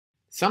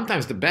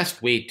sometimes the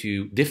best way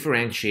to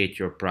differentiate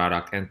your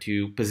product and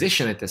to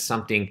position it as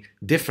something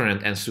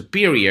different and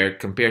superior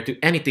compared to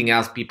anything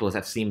else people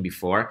have seen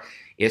before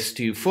is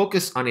to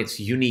focus on its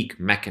unique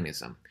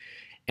mechanism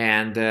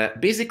and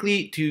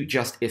basically to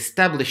just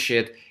establish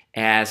it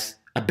as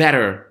a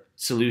better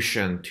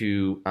solution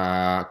to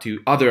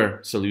other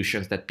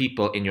solutions that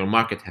people in your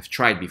market have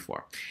tried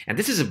before. And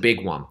this is a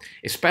big one,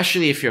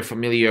 especially if you're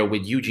familiar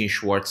with Eugene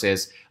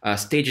Schwartz's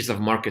stages of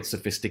market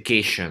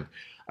sophistication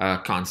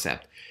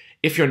concept.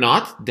 If you're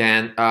not,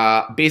 then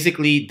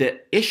basically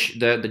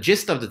the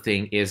gist of the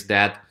thing is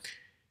that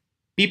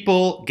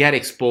people get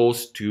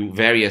exposed to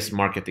various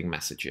marketing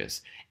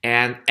messages.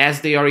 And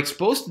as they are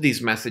exposed to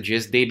these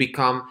messages, they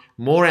become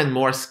more and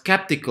more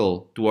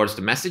skeptical towards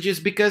the messages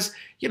because,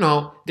 you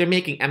know, they're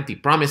making empty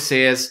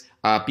promises.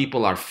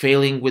 People are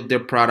failing with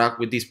their product,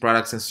 with these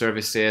products and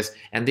services,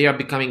 and they are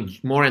becoming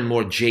more and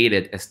more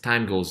jaded as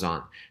time goes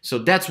on. So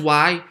that's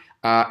why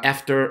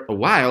after a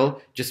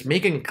while, just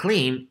making a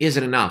claim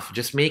isn't enough.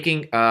 Just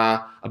making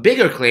a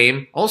bigger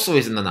claim also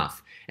isn't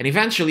enough. And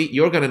eventually,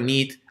 you're going to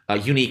need a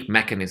unique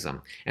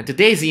mechanism. And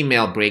today's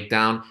email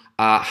breakdown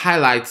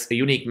highlights a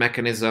unique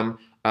mechanism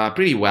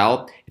pretty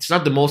well. It's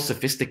not the most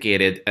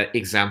sophisticated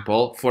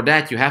example. For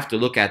that, you have to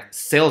look at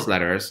sales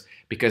letters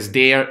because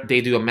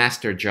they do a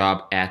master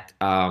job at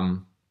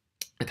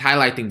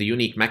highlighting the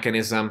unique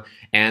mechanism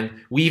and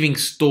weaving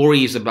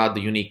stories about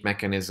the unique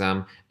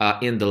mechanism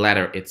in the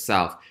letter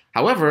itself.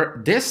 However,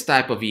 this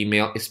type of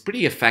email is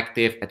pretty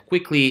effective at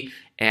quickly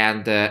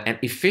and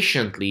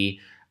efficiently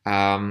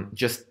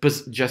just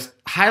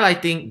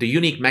highlighting the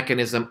unique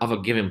mechanism of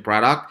a given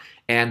product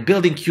and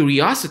building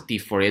curiosity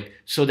for it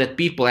so that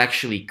people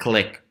actually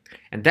click.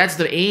 And that's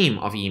the aim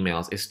of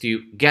emails, is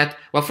to get,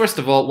 well, first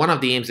of all, one of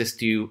the aims is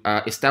to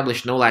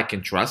establish know, like,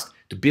 and trust,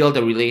 to build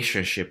a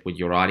relationship with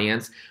your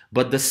audience.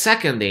 But the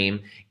second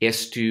aim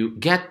is to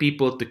get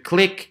people to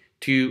click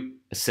to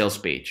a sales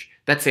page.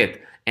 That's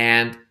it.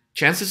 And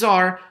chances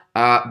are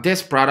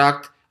this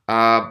product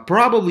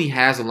probably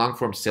has a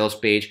long-form sales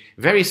page,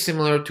 very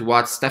similar to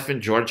what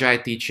Stefan Georgi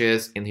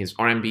teaches in his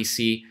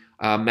RMBC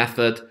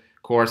method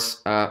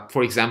course,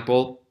 for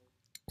example.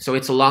 So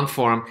it's a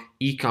long-form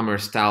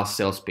e-commerce style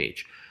sales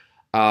page.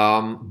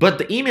 But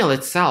the email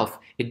itself,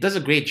 it does a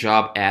great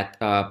job at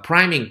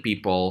priming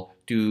people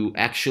to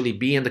actually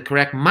be in the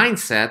correct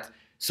mindset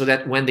so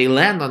that when they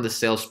land on the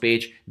sales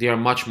page, they are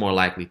much more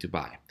likely to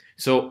buy.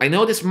 So I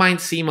know this might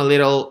seem a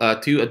little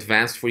too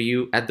advanced for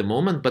you at the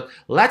moment, but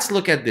let's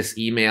look at this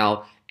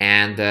email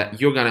and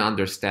you're going to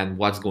understand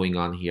what's going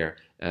on here.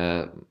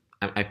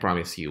 I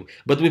promise you.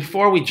 But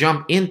before we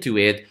jump into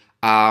it,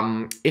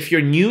 if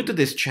you're new to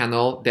this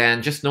channel,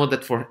 then just know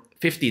that for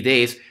 50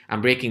 days,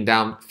 I'm breaking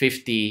down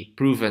 50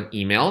 proven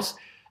emails.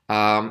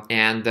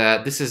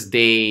 This is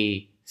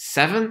day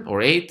 7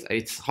 or 8.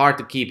 It's hard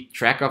to keep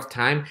track of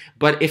time.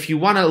 But if you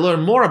want to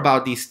learn more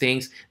about these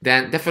things,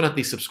 then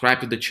definitely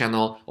subscribe to the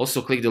channel.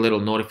 Also click the little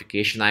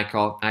notification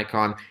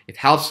icon. It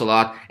helps a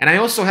lot. And I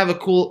also have a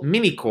cool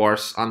mini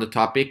course on the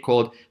topic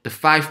called The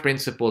 5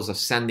 Principles of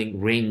Sending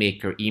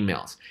Rainmaker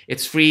Emails.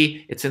 It's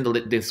free. It's in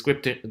the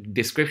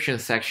description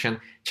section.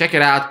 Check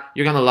it out.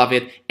 You're going to love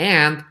it.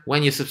 And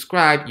when you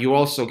subscribe, you're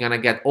also going to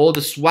get all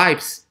the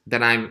swipes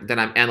that I'm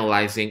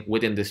analyzing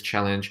within this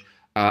challenge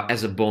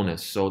as a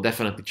bonus. So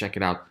definitely check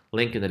it out.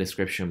 Link in the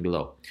description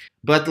below.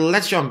 But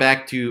let's jump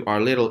back to our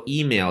little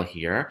email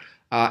here.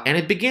 And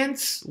it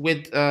begins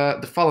with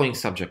the following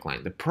subject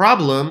line: the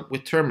problem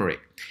with turmeric.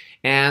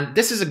 And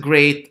this is a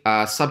great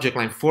subject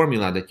line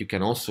formula that you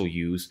can also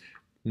use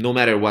no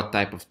matter what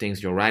type of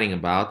things you're writing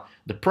about.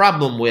 The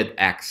problem with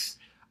X.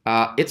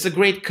 It's a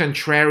great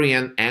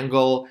contrarian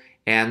angle,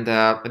 and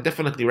I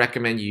definitely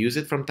recommend you use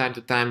it from time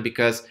to time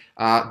because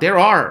there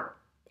are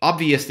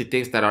obviously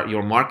things that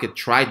your market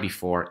tried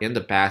before in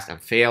the past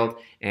and failed,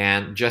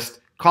 and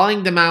just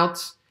calling them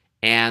out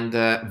and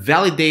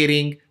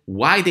validating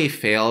why they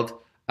failed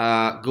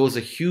goes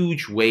a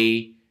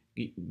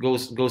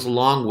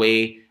long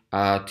way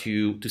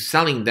to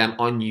selling them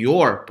on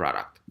your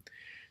product.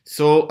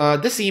 So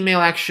this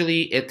email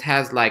actually, it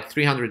has like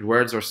 300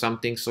 words or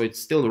something, so it's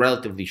still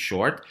relatively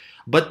short,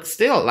 but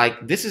still,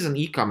 like, this is an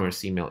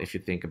e-commerce email if you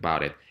think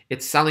about it.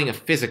 It's selling a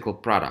physical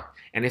product.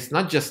 And it's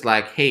not just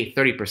like, hey,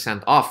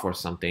 30% off or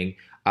something,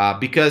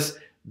 because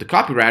the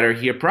copywriter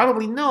here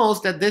probably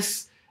knows that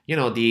this, you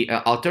know, the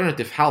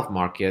alternative health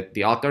market,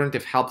 the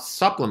alternative health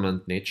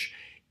supplement niche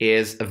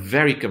is a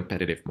very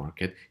competitive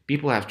market.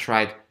 People have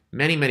tried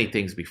many, many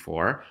things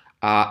before,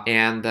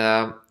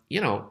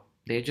 you know,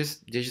 they're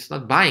just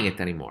not buying it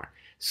anymore.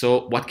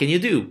 So what can you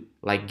do?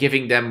 Like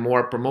giving them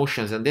more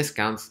promotions and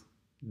discounts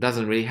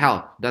doesn't really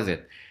help, does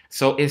it?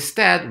 So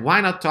instead, why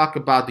not talk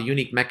about the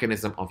unique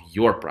mechanism of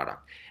your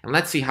product? And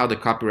let's see how the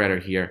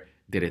copywriter here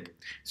did it.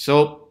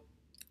 So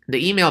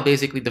the email,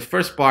 basically, the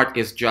first part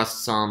is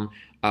just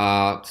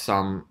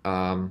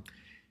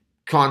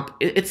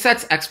it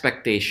sets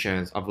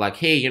expectations of like,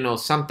 hey, you know,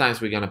 sometimes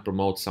we're going to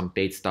promote some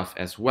paid stuff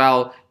as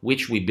well,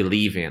 which we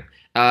believe in.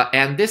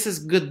 And this is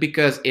good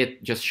because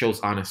it just shows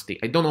honesty.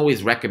 I don't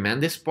always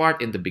recommend this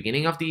part in the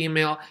beginning of the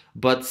email,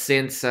 but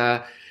since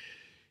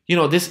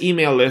this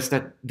email list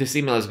that this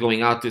email is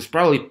going out to is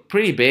probably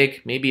pretty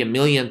big, maybe 1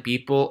 million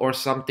people or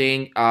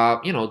something,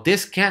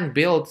 this can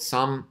build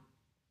some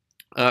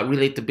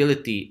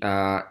relatability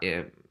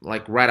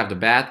like right off the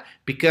bat,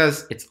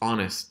 because it's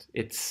honest.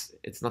 It's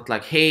not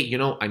like, hey,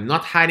 I'm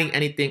not hiding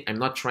anything. I'm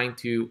not trying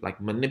to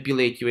like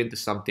manipulate you into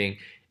something.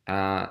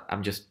 I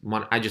just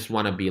want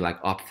to be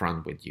like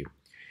upfront with you.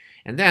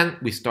 And then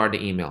we start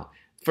the email.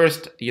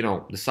 First,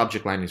 the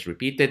subject line is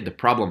repeated, the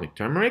problem with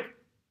turmeric.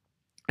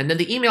 And then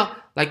the email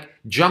like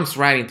jumps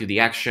right into the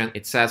action.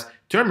 It says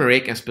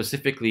turmeric, and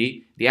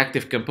specifically the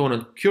active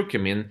component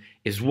curcumin,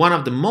 is one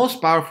of the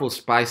most powerful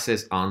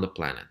spices on the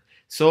planet.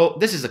 So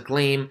this is a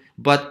claim,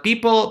 but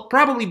people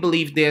probably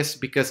believe this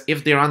because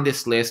if they're on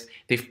this list,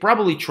 they've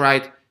probably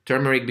tried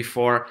turmeric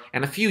before.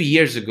 And a few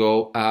years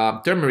ago,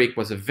 turmeric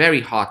was a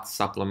very hot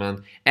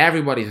supplement.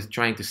 Everybody is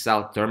trying to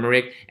sell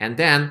turmeric. And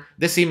then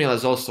this email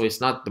is also, it's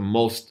not the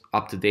most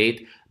up to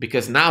date,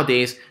 because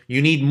nowadays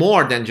you need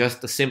more than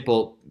just a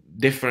simple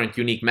different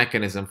unique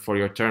mechanism for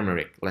your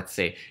turmeric. Let's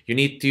say you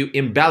need to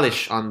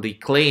embellish on the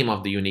claim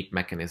of the unique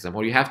mechanism,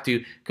 or you have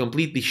to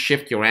completely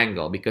shift your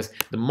angle because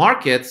the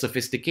market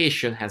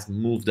sophistication has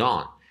moved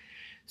on.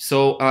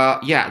 So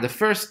yeah, the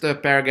first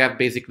paragraph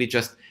basically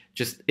just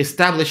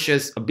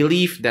establishes a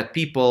belief that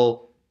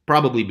people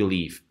probably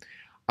believe.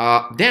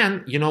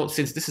 Then,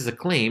 since this is a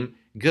claim,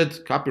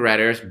 good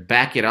copywriters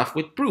back it up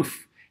with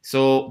proof.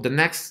 So the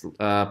next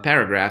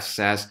paragraph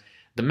says,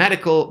 the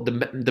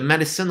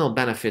medicinal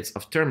benefits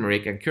of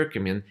turmeric and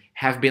curcumin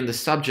have been the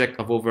subject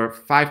of over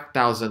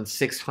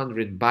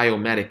 5,600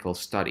 biomedical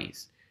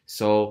studies.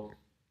 So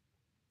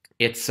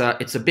it's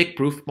a big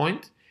proof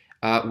point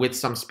with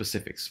some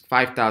specifics,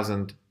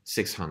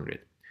 5,600.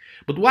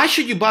 But why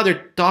should you bother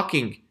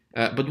taking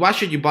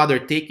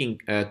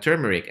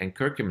turmeric and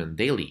curcumin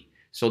daily?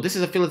 So this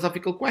is a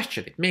philosophical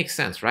question. It makes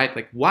sense, right?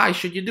 Like, why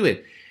should you do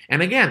it?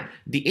 And again,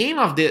 the aim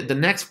of the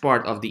next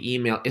part of the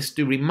email is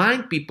to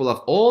remind people of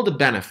all the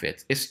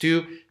benefits, is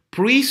to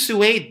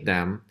persuade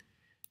them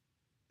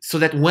so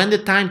that when the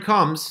time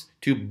comes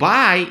to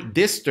buy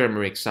this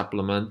turmeric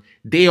supplement,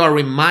 they are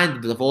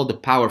reminded of all the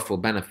powerful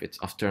benefits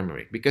of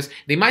turmeric. Because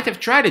they might have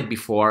tried it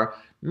before,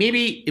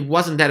 maybe it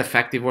wasn't that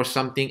effective or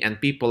something, and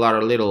people are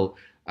a little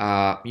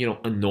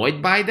annoyed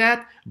by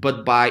that,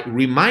 but by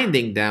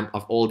reminding them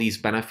of all these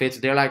benefits,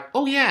 they're like,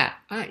 oh yeah,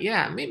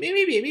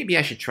 maybe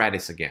I should try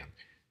this again.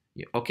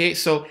 Okay,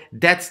 so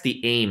that's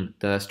the aim,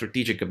 the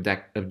strategic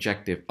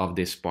objective of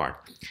this part.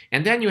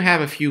 And then you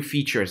have a few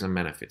features and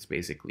benefits,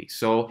 basically.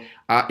 So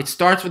it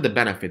starts with the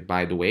benefit,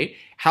 by the way,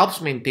 helps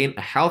maintain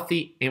a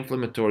healthy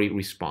inflammatory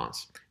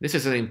response. This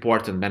is an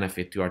important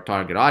benefit to our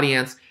target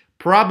audience,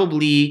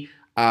 probably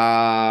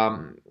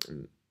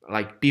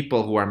like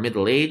people who are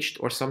middle-aged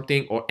or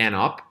something, and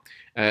up.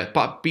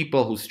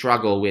 People who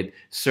struggle with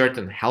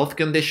certain health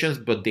conditions,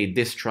 but they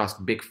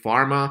distrust big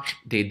pharma.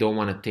 They don't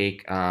want to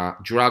take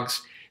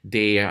drugs.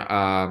 They,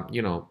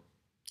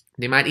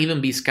 they might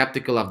even be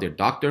skeptical of their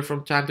doctor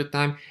from time to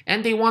time,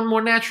 and they want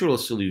more natural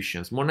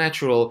solutions,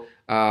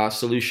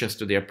 solutions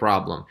to their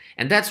problem.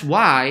 And that's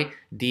why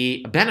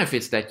the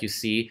benefits that you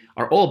see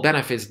are all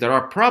benefits that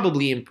are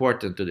probably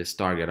important to this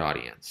target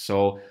audience.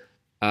 So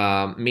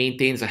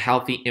maintains a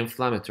healthy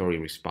inflammatory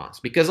response,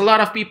 because a lot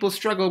of people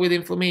struggle with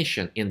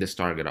inflammation in this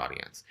target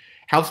audience.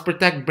 Helps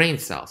protect brain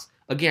cells.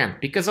 Again,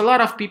 because a lot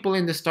of people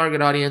in this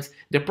target audience,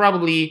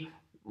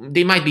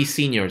 they might be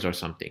seniors or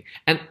something.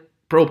 And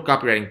pro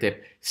copywriting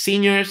tip,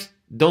 seniors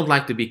don't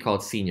like to be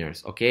called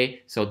seniors,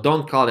 okay? So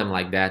don't call them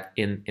like that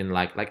in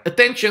like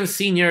attention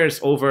seniors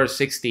over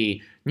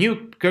 60, new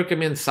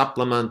curcumin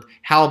supplement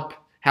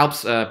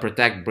helps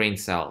protect brain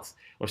cells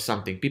or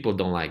something. People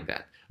don't like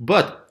that.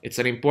 But it's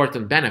an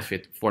important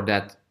benefit for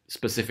that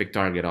specific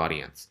target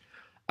audience.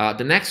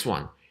 The next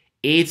one,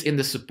 aids in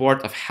the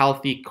support of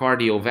healthy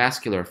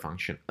cardiovascular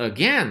function.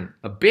 Again,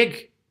 a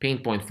big pain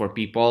point for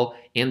people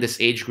in this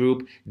age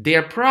group.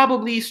 They're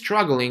probably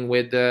struggling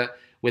with their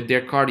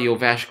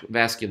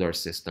cardiovascular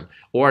system,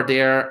 or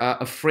they're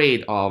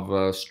afraid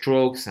of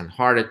strokes and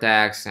heart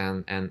attacks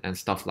and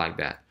stuff like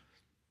that.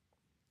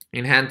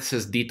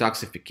 Enhances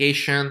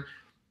detoxification.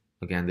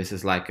 Again, this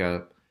is like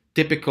a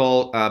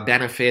typical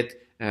benefit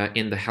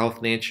in the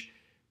health niche.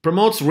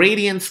 Promotes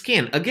radiant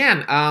skin.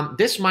 Again,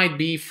 this might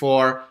be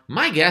for,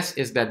 my guess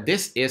is that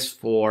this is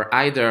for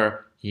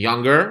either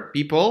younger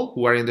people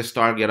who are in this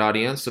target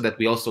audience, so that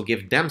we also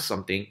give them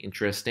something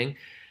interesting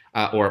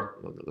or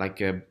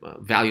like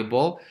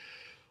valuable,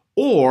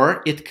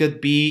 or it could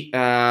be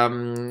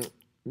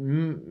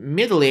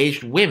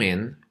middle-aged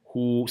women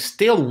who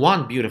still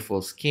want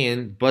beautiful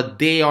skin, but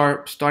they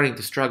are starting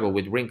to struggle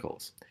with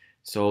wrinkles.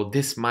 So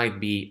this might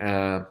be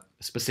a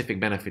specific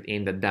benefit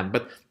aimed at them.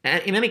 But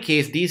in any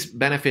case, these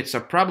benefits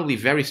are probably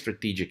very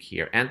strategic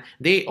here, and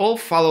they all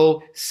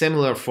follow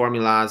similar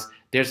formulas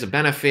There's a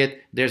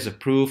benefit, there's a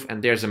proof,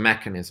 and there's a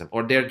mechanism.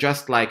 Or they're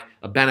just like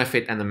a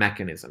benefit and a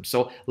mechanism.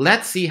 So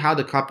let's see how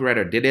the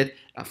copywriter did it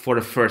for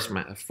the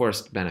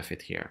first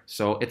benefit here.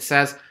 So it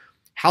says,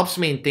 helps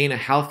maintain a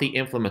healthy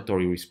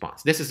inflammatory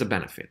response. This is a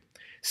benefit.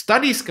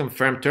 Studies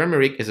confirm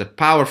turmeric is a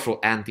powerful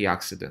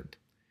antioxidant.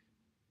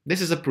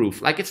 This is a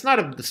proof. Like, it's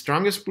not the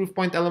strongest proof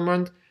point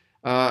element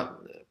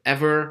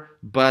ever,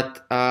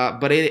 but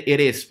it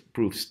is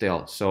proof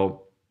still.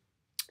 So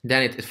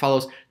then it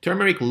follows,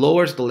 turmeric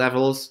lowers the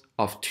levels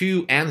of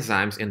two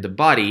enzymes in the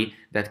body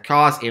that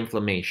cause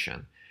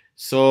inflammation.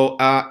 So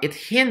it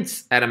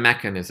hints at a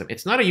mechanism.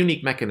 It's not a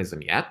unique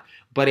mechanism yet,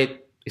 but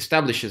it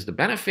establishes the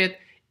benefit.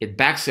 It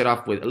backs it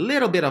up with a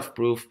little bit of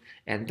proof,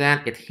 and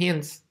then it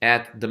hints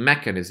at the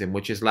mechanism,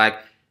 which is like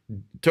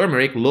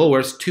turmeric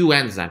lowers two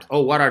enzymes.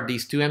 Oh, what are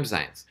these two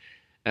enzymes?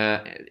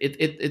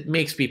 It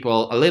makes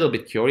people a little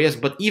bit curious,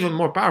 but even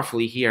more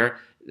powerfully here,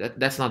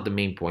 that's not the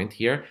main point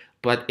here,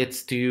 but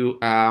it's to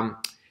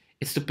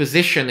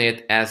position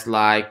it as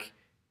like,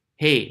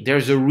 hey,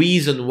 there's a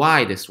reason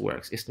why this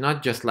works. It's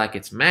not just like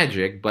it's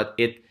magic, but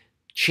it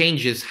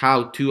changes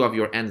how two of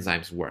your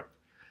enzymes work.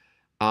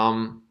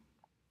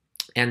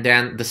 And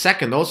then the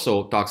second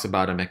also talks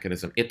about a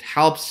mechanism. It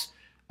helps,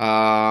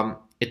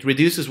 it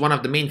reduces one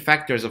of the main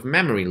factors of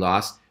memory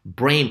loss,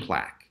 brain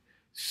plaque.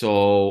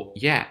 So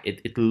yeah,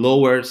 it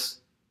lowers,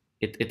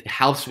 it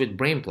helps with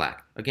brain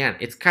plaque. Again,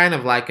 it's kind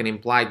of like an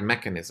implied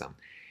mechanism.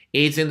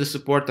 Aids in the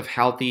support of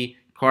healthy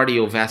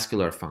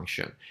cardiovascular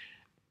function.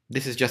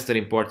 This is just an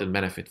important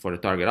benefit for the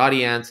target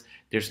audience.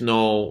 There's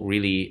no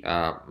really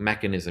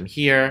mechanism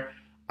here.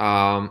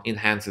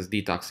 Enhances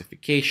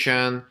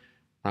detoxification.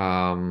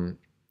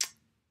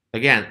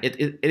 Again,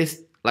 it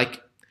is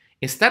like,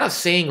 instead of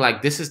saying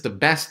like this is the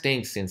best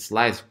thing since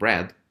sliced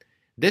bread,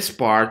 this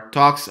part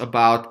talks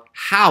about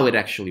how it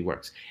actually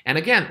works. And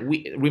again,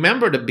 we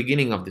remember the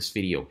beginning of this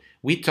video.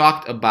 We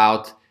talked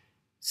about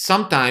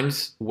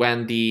sometimes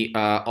when the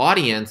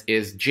audience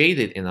is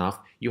jaded enough,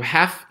 you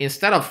have,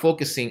 instead of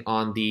focusing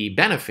on the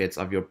benefits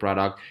of your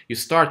product, you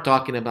start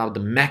talking about the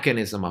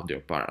mechanism of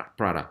your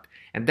product.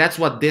 And that's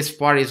what this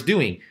part is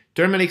doing.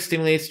 Turmeric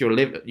stimulates your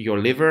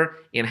liver,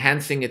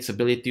 enhancing its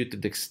ability to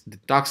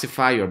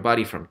detoxify your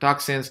body from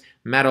toxins,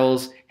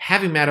 metals,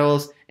 heavy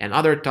metals, and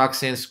other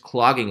toxins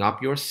clogging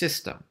up your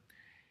system.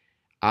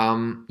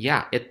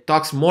 Yeah, it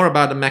talks more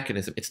about the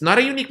mechanism. It's not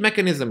a unique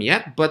mechanism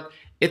yet, but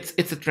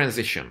it's a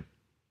transition.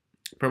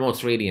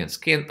 Promotes radiant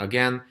skin.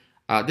 Again,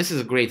 this is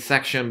a great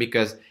section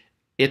because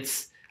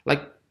it's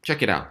like,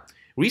 check it out.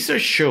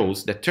 Research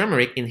shows that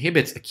turmeric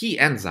inhibits a key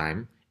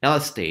enzyme,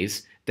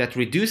 elastase, that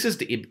reduces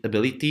the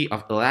ability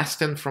of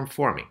elastin from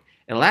forming.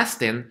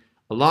 Elastin,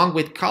 along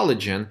with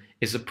collagen,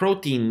 is a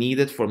protein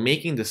needed for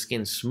making the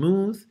skin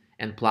smooth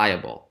and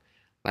pliable.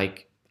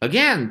 Like,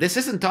 again, this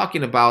isn't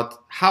talking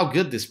about how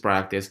good this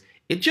product is.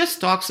 It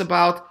just talks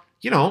about,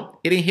 you know,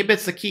 it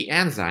inhibits a key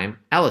enzyme,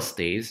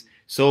 elastase.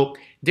 So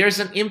there's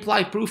an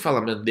implied proof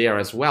element there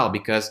as well,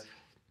 because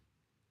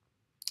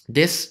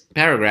this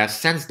paragraph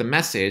sends the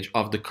message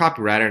of the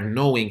copywriter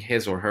knowing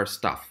his or her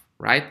stuff,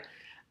 right?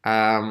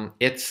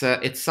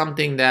 It's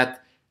something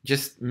that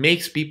just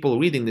makes people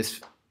reading this,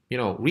 you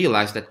know,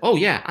 realize that, oh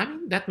yeah, I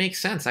mean, that makes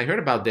sense. I heard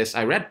about this.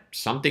 I read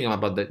something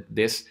about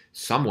this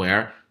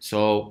somewhere.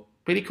 So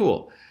pretty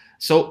cool.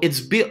 So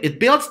it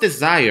builds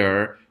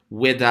desire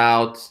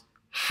without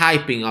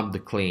hyping up the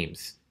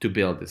claims to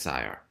build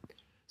desire.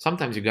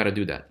 Sometimes you got to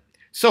do that.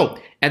 So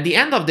at the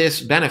end of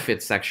this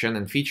benefit section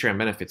and feature and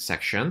benefit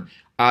section,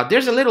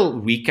 there's a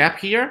little recap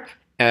here,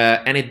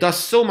 and it does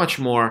so much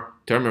more.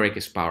 Turmeric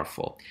is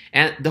powerful.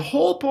 And the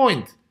whole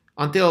point,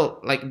 until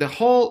like the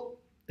whole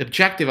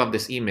objective of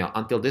this email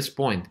until this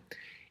point,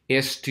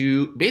 is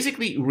to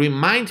basically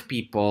remind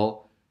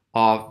people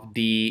of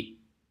the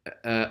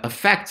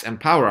effects and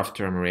power of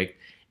turmeric,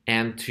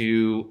 and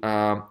to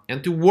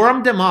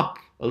warm them up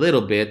a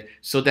little bit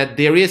so that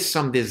there is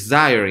some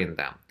desire in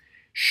them.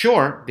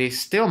 Sure, they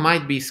still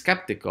might be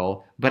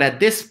skeptical, but at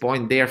this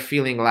point they are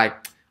feeling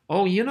like,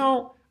 oh, you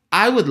know,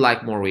 I would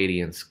like more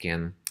radiant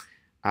skin.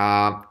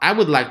 I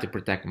would like to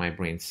protect my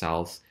brain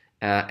cells.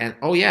 And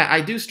oh yeah,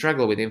 I do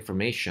struggle with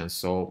inflammation,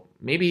 so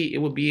maybe it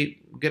would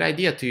be a good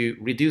idea to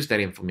reduce that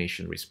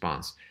inflammation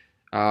response.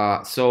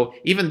 So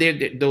even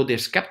though they're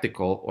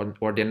skeptical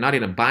or they're not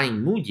in a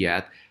buying mood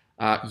yet,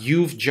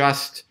 you've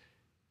just,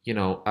 you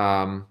know,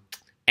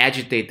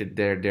 agitated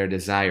their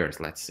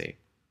desires, let's say.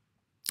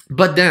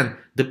 But then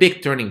the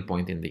big turning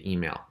point in the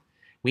email,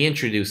 we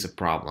introduce a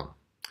problem.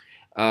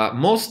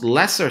 Most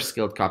lesser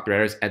skilled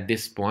copywriters at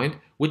this point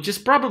would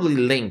just probably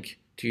link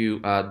to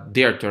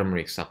their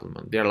turmeric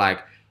supplement. They're like,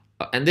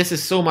 and this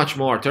is so much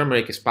more,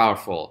 turmeric is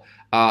powerful.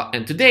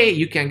 And today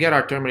you can get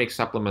our turmeric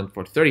supplement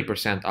for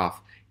 30%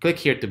 off. Click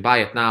here to buy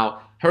it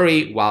now.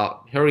 Hurry,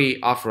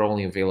 offer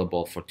only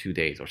available for 2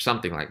 days or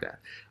something like that.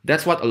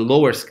 That's what a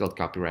lower skilled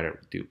copywriter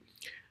would do.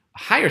 A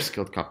higher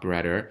skilled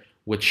copywriter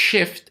would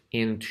shift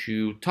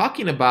into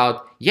talking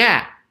about,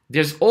 yeah,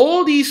 there's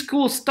all these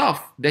cool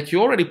stuff that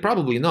you already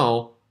probably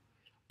know,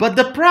 but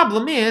the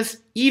problem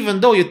is, even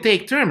though you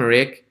take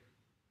turmeric,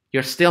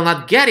 you're still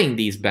not getting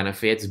these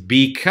benefits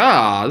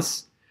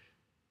because,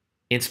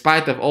 in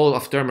spite of all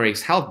of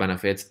turmeric's health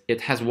benefits,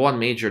 it has one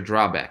major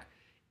drawback.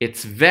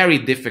 It's very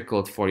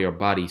difficult for your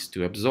bodies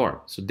to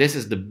absorb. So this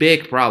is the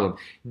big problem.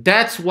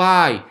 That's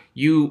why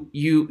you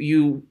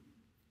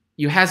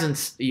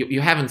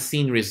haven't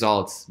seen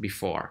results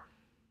before,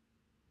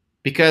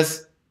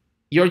 because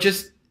you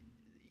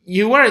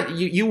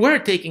were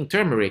taking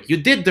turmeric. You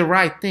did the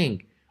right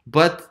thing,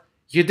 but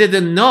you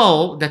didn't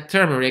know that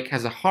turmeric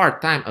has a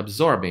hard time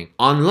absorbing,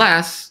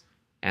 unless,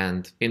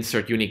 and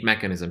insert unique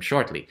mechanism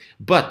shortly,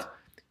 but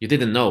you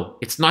didn't know.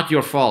 It's not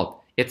your fault.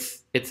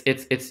 It's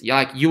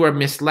like you were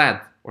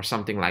misled or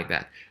something like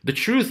that. The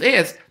truth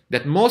is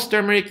that most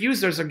turmeric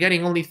users are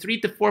getting only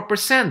 3 to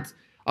 4%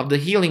 of the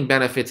healing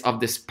benefits of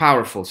this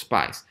powerful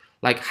spice.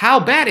 Like, how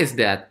bad is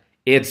that?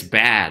 It's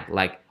bad.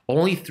 Like,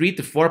 only 3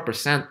 to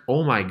 4%.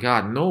 Oh my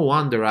God! No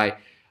wonder I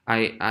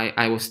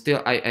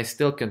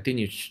still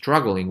continued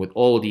struggling with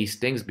all these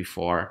things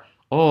before.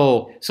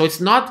 Oh, so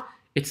it's not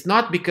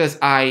because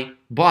I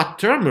bought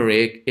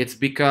turmeric. It's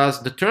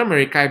because the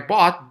turmeric I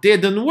bought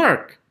didn't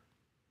work.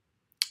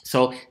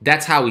 So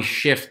that's how we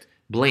shift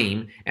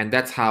blame, and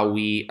that's how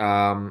we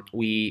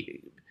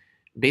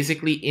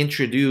basically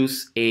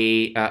introduce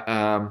a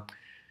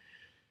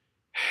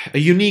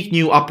unique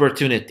new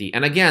opportunity.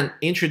 And again,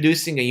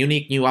 introducing a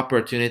unique new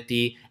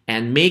opportunity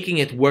and making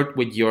it work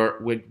with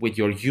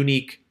your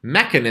unique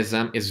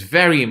mechanism is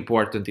very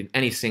important in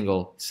any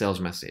single sales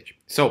message.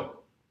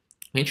 So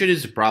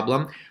introduce the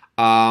problem.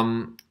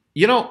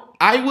 You know,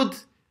 I would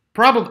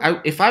probably,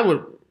 if I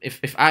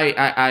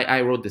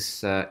wrote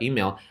this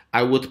email,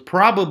 I would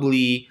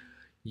probably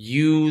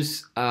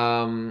use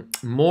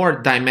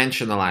more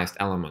dimensionalized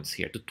elements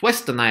here to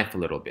twist the knife a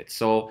little bit.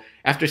 So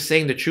after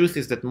saying the truth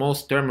is that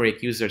most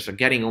turmeric users are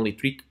getting only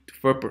 3 to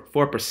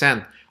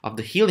 4% of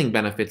the healing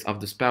benefits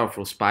of this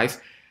powerful spice,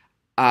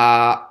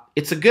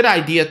 it's a good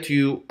idea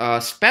to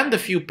spend a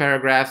few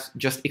paragraphs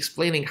just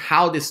explaining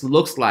how this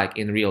looks like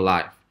in real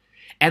life.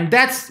 And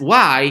that's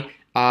why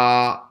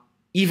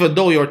even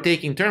though you're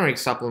taking turmeric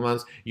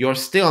supplements, you're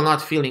still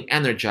not feeling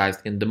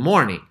energized in the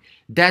morning.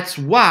 That's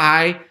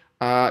why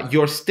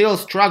you're still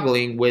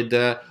struggling with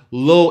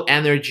low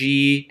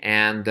energy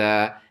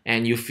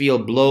and you feel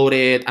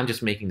bloated. I'm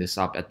just making this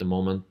up at the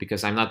moment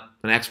because I'm not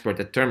an expert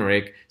at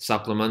turmeric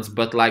supplements,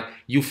 but like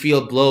you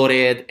feel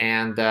bloated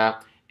and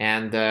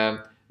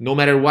no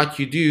matter what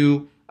you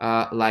do,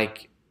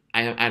 like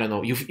I don't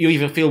know, you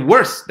even feel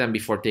worse than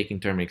before taking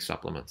turmeric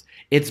supplements.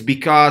 It's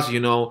because, you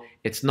know,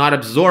 it's not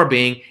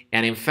absorbing,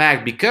 and in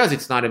fact, because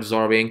it's not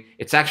absorbing,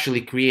 it's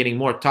actually creating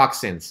more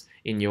toxins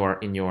in your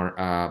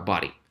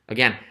body.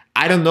 Again,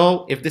 I don't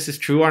know if this is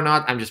true or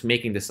not. I'm just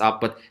making this up,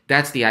 but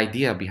that's the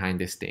idea behind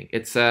this thing.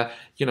 It's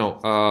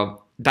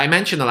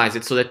dimensionalize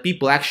it so that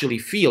people actually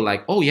feel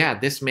like, oh yeah,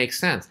 this makes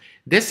sense.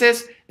 This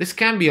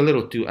can be a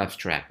little too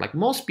abstract. Like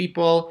most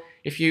people,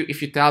 if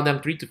you tell them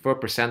 3 to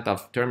 4%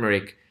 of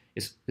turmeric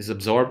is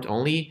absorbed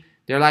only,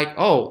 they're like,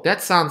 oh, that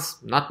sounds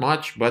not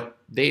much, but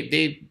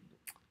they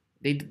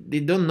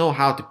don't know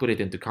how to put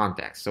it into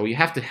context. So you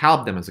have to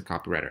help them as a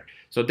copywriter.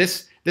 So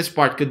this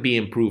part could be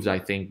improved, I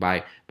think,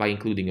 by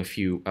including a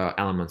few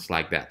elements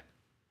like that.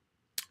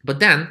 But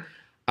then,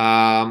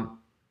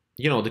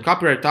 you know, the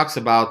copywriter talks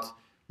about,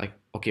 like,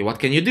 okay, what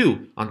can you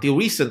do? Until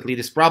recently,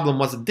 this problem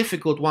was a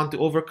difficult one to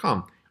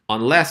overcome,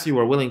 unless you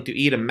were willing to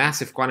eat a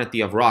massive quantity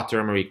of raw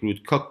turmeric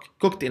root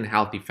cooked in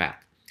healthy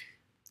fat.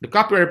 The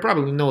copywriter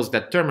probably knows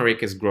that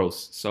turmeric is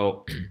gross,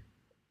 so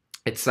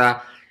it's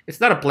not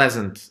a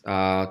pleasant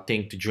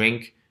thing to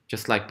drink,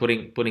 just like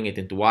putting it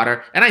into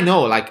water. And I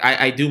know, like,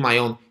 I do my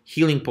own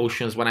healing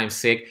potions when I'm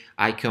sick.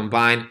 I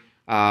combine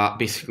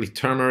basically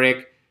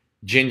turmeric,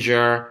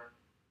 ginger,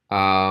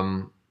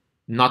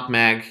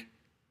 nutmeg,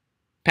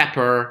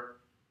 pepper,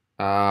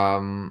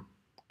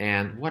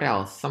 and what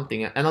else?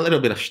 Something, and a little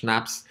bit of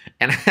schnapps.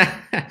 And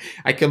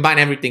I combine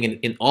everything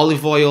in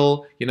olive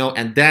oil, you know,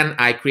 and then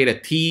I create a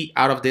tea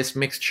out of this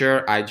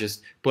mixture. I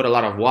just put a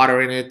lot of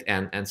water in it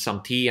and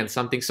some tea and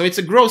something. So it's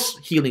a gross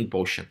healing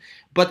potion.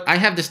 But I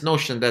have this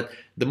notion that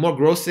the more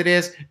gross it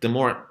is, the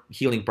more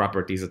healing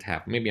properties it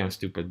have. Maybe I'm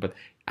stupid, but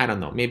I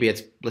don't know. Maybe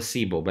it's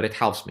placebo, but it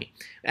helps me.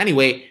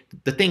 Anyway,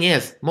 the thing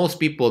is, most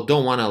people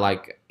don't want to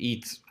like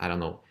eat, I don't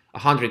know,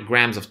 100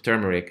 grams of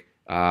turmeric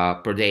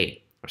per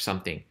day or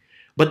something.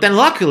 But then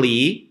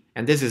luckily,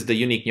 and this is the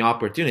unique new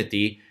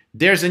opportunity,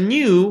 there's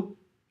now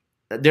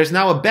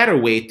a better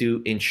way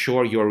to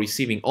ensure you're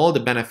receiving all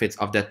the benefits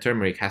of that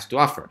turmeric has to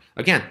offer.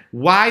 Again,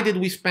 why did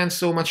we spend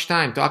so much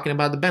time talking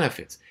about the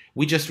benefits?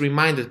 We just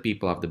reminded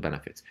people of the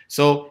benefits.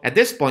 So at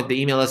this point,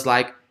 the email is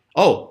like,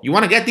 oh, you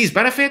want to get these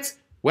benefits?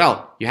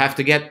 Well, you have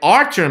to get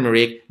our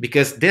turmeric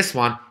because this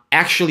one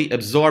actually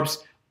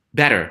absorbs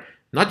better.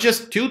 Not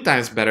just 2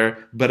 times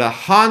better, but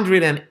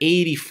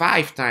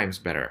 185 times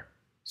better.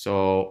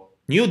 So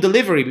new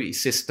delivery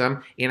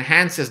system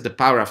enhances the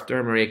power of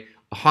turmeric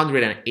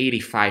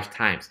 185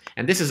 times.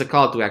 And this is a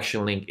call to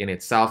action link in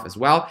itself as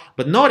well.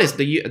 But notice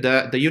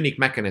the unique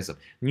mechanism.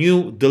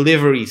 New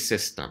delivery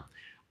system.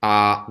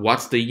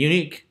 What's the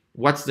unique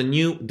What's the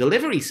new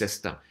delivery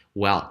system?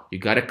 Well, you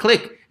got to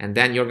click, and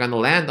then you're going to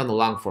land on the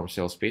long form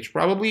sales page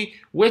probably,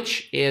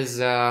 which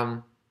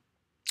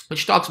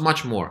talks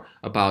much more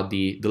about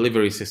the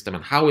delivery system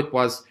and how it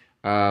was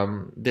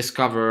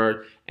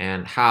discovered,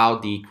 and how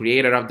the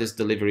creator of this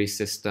delivery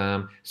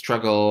system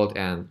struggled,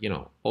 and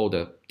all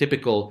the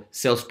typical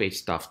sales page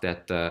stuff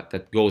that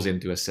that goes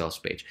into a sales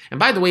page. And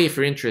by the way, if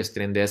you're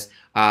interested in this,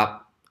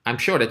 I'm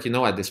sure that you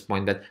know at this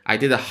point that I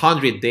did a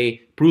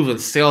 100-day proven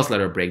sales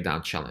letter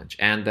breakdown challenge,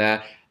 and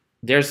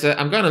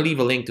I'm going to leave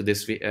a link to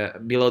this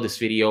below this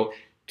video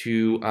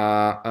to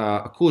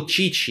a cool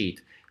cheat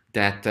sheet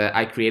that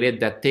I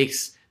created that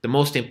takes the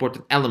most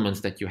important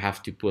elements that you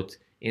have to put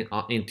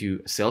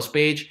into a sales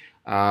page.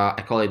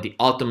 I call it the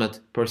ultimate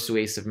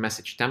persuasive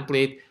message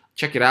template.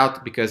 Check it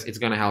out because it's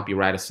going to help you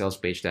write a sales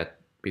page that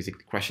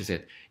basically crushes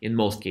it in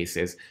most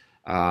cases.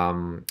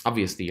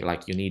 Obviously,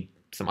 like, you need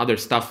some other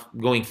stuff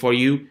going for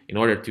you in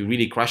order to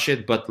really crush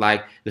it, but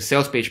like the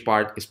sales page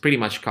part is pretty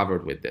much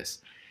covered with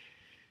this.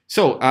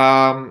 So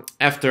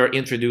after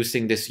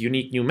introducing this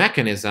unique new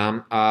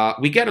mechanism,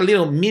 we get a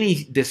little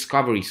mini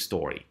discovery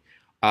story.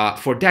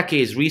 For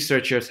decades,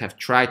 researchers have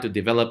tried to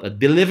develop a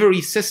delivery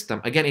system,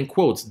 again in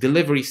quotes,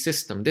 delivery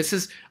system. This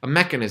is a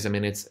mechanism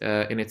in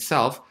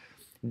itself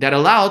that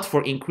allowed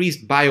for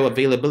increased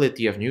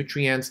bioavailability of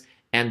nutrients,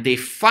 and they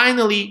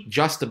finally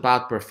just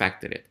about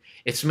perfected it.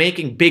 It's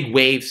making big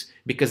waves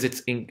because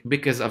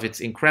of its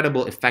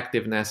incredible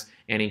effectiveness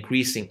and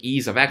increasing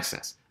ease of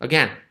access.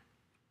 Again,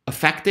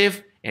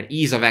 effective and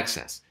ease of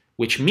access,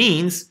 which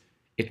means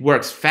it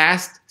works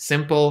fast,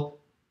 simple,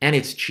 and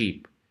it's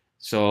cheap.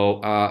 So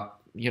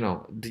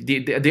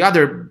the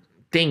other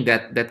thing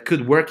that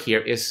could work here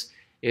is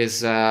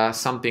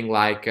something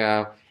like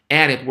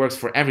and it works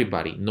for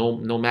everybody,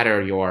 no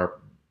matter your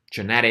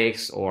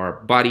genetics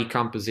or body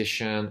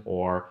composition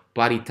or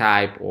body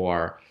type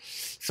or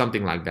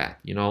something like that.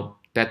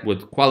 That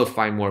would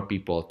qualify more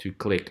people to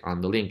click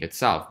on the link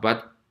itself.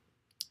 But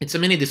it's a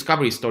mini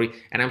discovery story,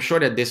 and I'm sure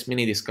that this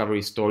mini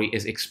discovery story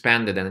is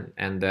expanded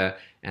and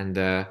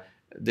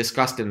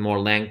discussed in more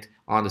length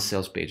on the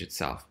sales page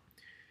itself.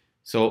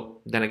 So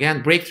then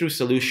again, breakthrough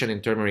solution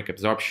in turmeric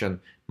absorption,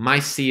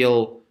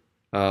 mycel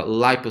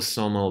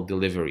liposomal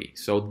delivery.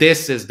 So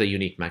this is the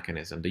unique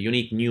mechanism, the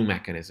unique new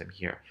mechanism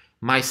here.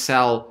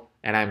 Mycel,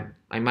 and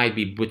I might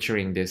be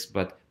butchering this,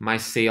 but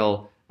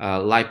mycel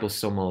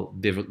liposomal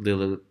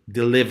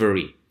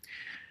delivery.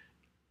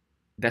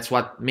 That's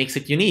what makes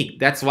it unique.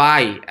 That's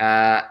why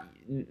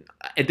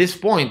at this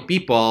point,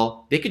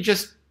 they could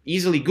just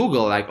easily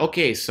Google, like,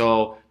 okay,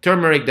 so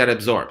turmeric that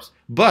absorbs.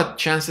 But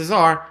chances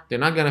are they're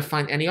not going to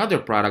find any other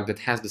product that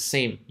has the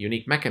same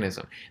unique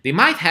mechanism. They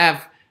might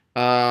have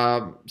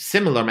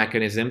similar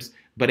mechanisms,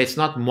 but it's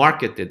not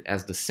marketed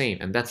as the same.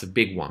 And that's a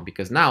big one,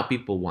 because now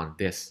people want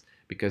this,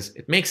 because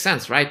it makes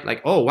sense, right?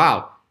 Like, oh,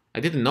 wow, I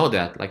didn't know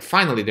that. Like,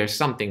 finally, there's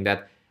something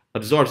that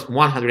absorbs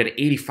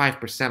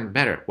 185%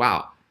 better.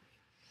 Wow.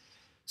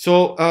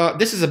 So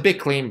this is a big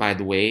claim, by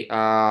the way,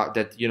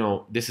 that,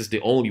 this is the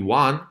only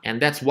one.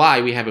 And that's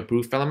why we have a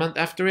proof element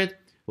after it.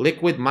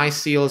 Liquid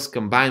mycels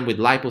combined with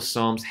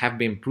liposomes have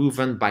been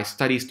proven by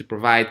studies to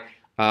provide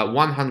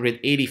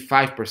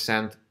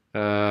 185%,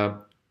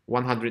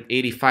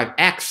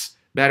 185x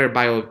better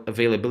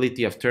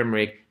bioavailability of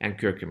turmeric and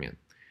curcumin.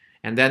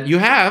 And then you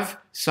have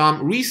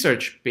some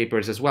research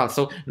papers as well.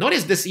 So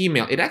notice this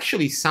email. It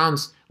actually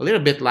sounds a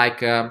little bit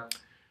like an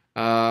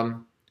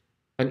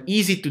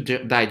easy to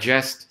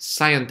digest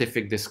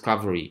scientific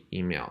discovery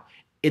email.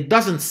 It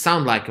doesn't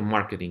sound like a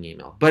marketing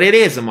email, but it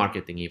is a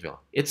marketing email.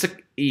 It's an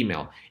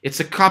email. It's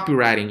a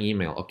copywriting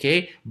email,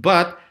 okay?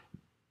 But,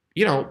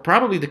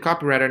 probably the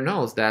copywriter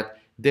knows that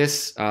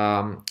this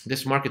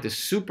market is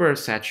super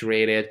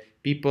saturated.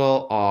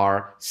 People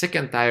are sick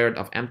and tired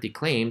of empty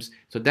claims.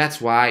 So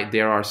that's why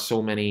there are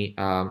so many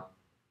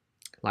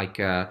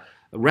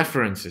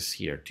references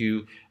here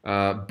to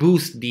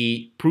boost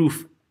the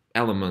proof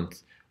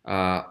element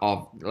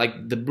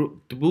to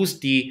boost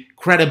the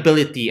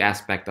credibility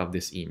aspect of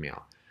this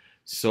email.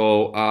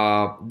 So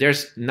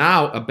there's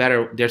no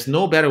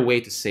better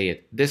way to say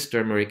it. This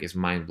turmeric is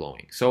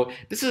mind-blowing. So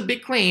this is a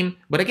big claim,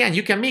 but again,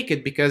 you can make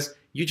it because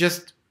you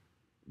just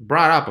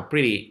brought up a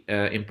pretty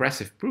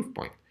impressive proof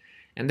point.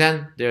 And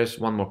then there's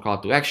one more call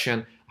to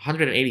action: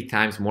 180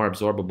 times more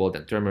absorbable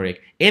than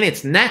turmeric in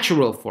its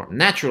natural form.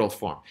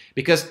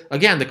 Because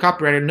again, the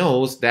copywriter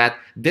knows that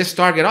this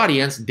target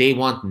audience, they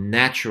want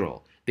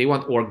natural. They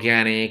want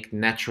organic,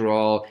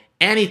 natural,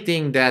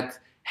 anything that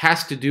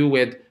has to do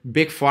with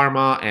big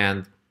pharma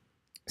and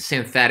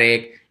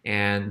synthetic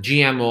and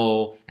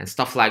GMO and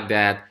stuff like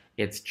that.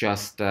 It's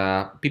just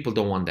people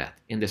don't want that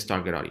in this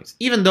target audience.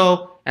 Even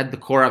though at the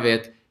core of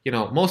it,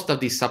 most of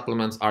these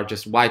supplements are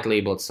just white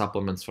labeled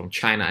supplements from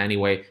China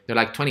anyway. They're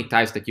like 20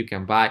 types that you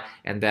can buy,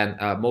 and then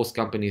most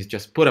companies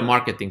just put a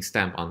marketing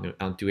stamp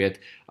onto it,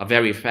 a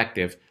very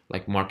effective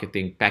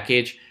marketing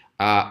package,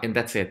 and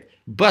that's it.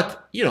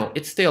 But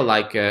it's still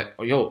like,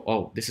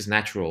 this is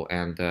natural,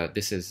 and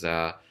this is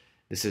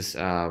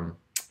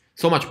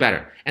so much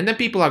better. And then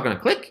people are gonna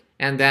click,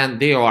 and then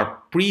they are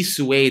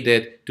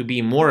persuaded to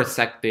be more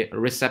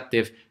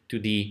receptive to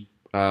the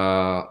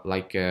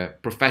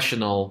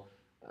professional,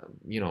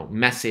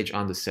 message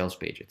on the sales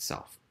page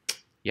itself.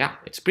 Yeah,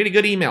 it's pretty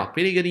good email,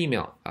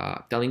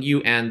 telling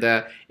you, and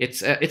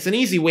it's an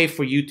easy way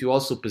for you to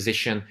also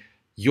position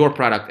your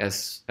product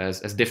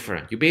as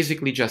different. You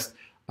basically just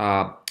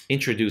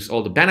introduce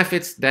all the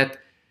benefits that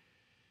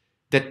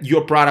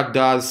your product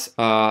does,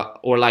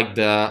 or like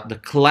the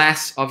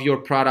class of your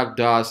product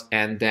does,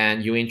 and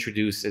then you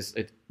introduce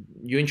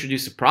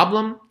a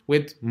problem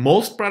with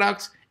most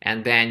products,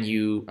 and then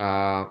you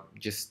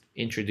just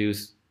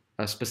introduce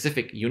a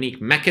specific unique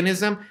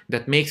mechanism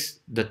that makes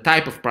the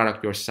type of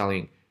product you're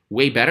selling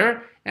way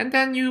better, and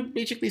then you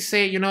basically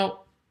say,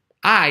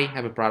 I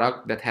have a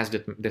product that has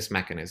this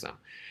mechanism.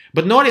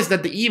 But notice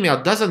that the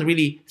email doesn't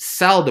really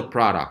sell the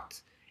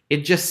product.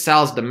 It just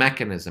sells the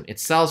mechanism. It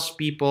sells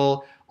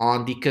people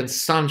on the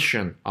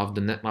consumption of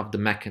the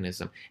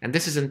mechanism. And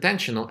this is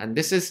intentional, and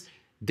this is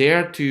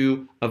there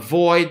to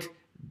avoid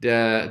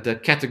the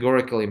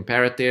categorical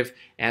imperative,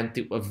 and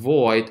to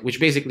avoid, which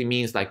basically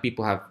means like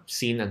people have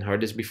seen and heard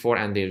this before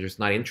and they're just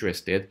not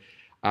interested.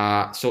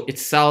 So it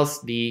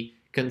sells the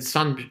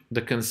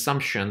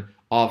consumption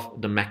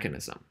of the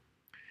mechanism.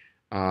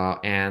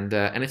 And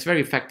it's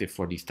very effective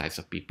for these types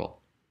of people.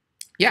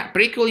 Yeah,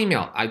 pretty cool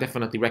email. I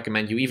definitely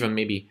recommend you even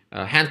maybe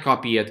hand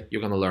copy it.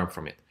 You're going to learn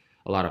from it,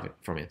 a lot of it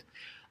from it.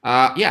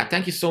 Yeah,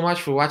 thank you so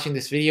much for watching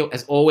this video.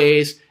 As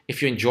always,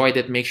 if you enjoyed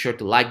it, make sure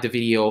to like the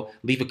video,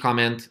 leave a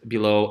comment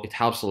below. It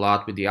helps a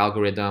lot with the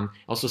algorithm.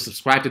 Also,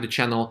 subscribe to the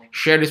channel,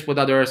 share this with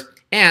others,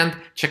 and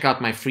check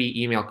out my free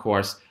email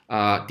course,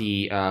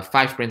 the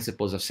 5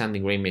 principles of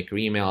sending Rainmaker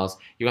emails.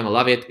 You're going to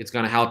love it. It's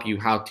going to help you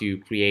how to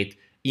create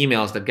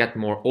emails that get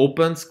more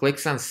opens,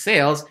 clicks, and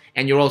sales,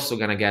 and you're also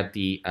going to get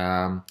the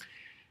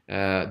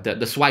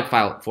swipe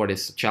file for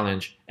this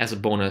challenge as a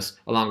bonus,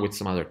 along with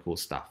some other cool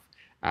stuff.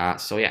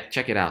 So yeah,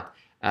 check it out.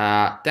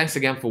 Thanks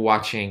again for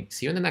watching.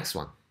 See you in the next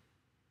one.